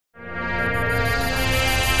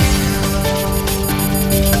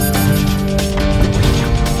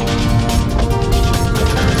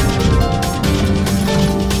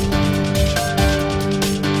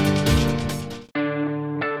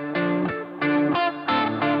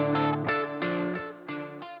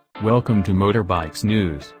Welcome to Motorbikes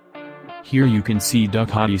News. Here you can see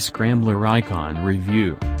Ducati Scrambler icon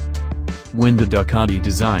review. When the Ducati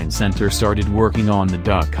Design Center started working on the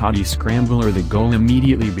Ducati Scrambler, the goal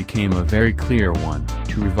immediately became a very clear one: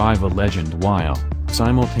 to revive a legend while,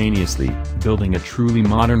 simultaneously, building a truly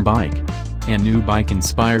modern bike. A new bike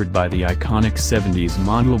inspired by the iconic 70s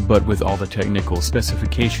model but with all the technical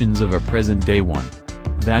specifications of a present-day one.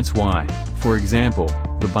 That's why, for example,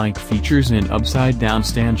 the bike features an upside-down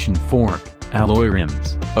stanchion fork, alloy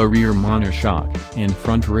rims, a rear monoshock, and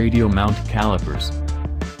front radial-mount calipers.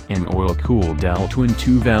 An oil-cooled twin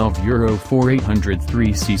 2-valve Euro 4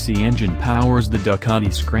 803cc engine powers the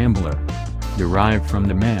Ducati Scrambler. Derived from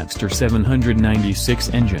the Master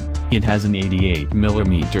 796 engine, it has an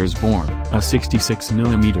 88mm bore, a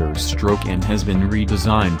 66mm stroke, and has been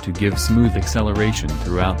redesigned to give smooth acceleration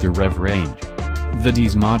throughout the rev range. The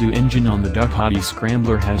Design engine on the Ducati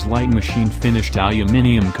Scrambler has light machine-finished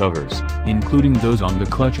aluminum covers, including those on the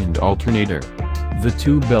clutch and alternator. The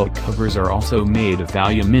two belt covers are also made of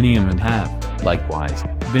aluminum and have, likewise,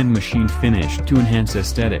 been machine-finished to enhance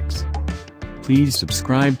aesthetics. Please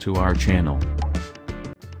subscribe to our channel.